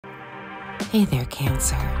Hey there,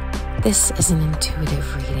 Cancer. This is an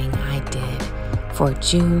intuitive reading I did for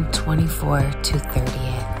June 24th to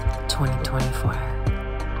 30th,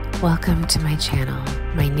 2024. Welcome to my channel.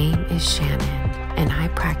 My name is Shannon, and I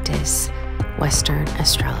practice Western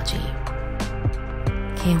astrology.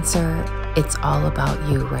 Cancer, it's all about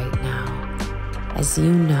you right now. As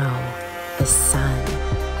you know, the sun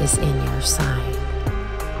is in your sign.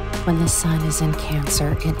 When the sun is in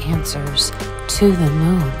Cancer, it answers to the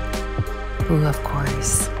moon, who of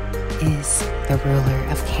course is the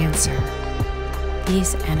ruler of Cancer.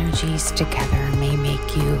 These energies together may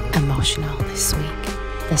make you emotional this week.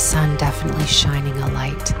 The sun definitely shining a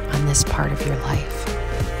light on this part of your life.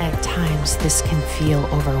 At times, this can feel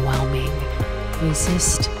overwhelming.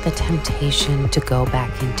 Resist the temptation to go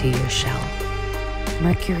back into your shell.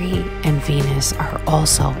 Mercury and Venus are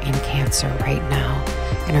also in Cancer right now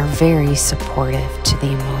and are very supportive to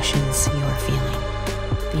the emotions you are feeling.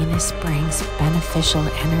 Venus brings beneficial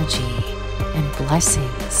energy and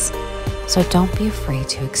blessings, so don't be afraid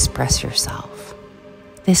to express yourself.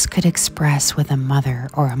 This could express with a mother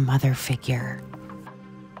or a mother figure.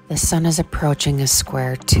 The sun is approaching a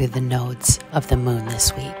square to the nodes of the moon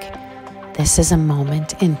this week. This is a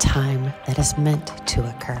moment in time that is meant to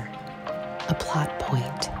occur. A plot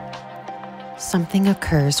point. Something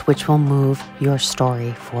occurs which will move your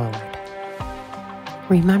story forward.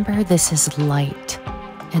 Remember, this is light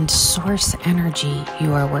and source energy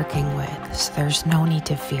you are working with, so there's no need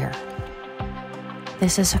to fear.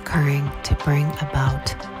 This is occurring to bring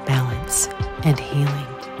about balance and healing.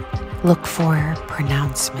 Look for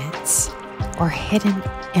pronouncements or hidden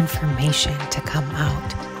information to come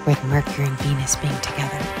out with Mercury and Venus being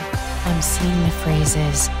together. I'm seeing the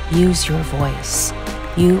phrases, use your voice,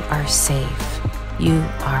 you are safe, you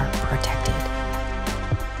are protected.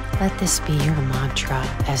 Let this be your mantra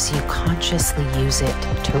as you consciously use it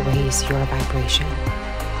to raise your vibration.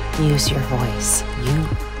 Use your voice, you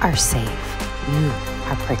are safe, you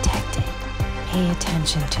are protected. Pay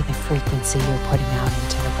attention to the frequency you're putting out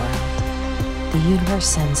into the world. The universe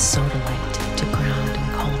sends sodalite to ground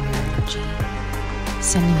and calm your energy,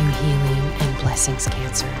 sending you healing and blessings,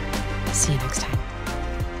 Cancer. See you next time.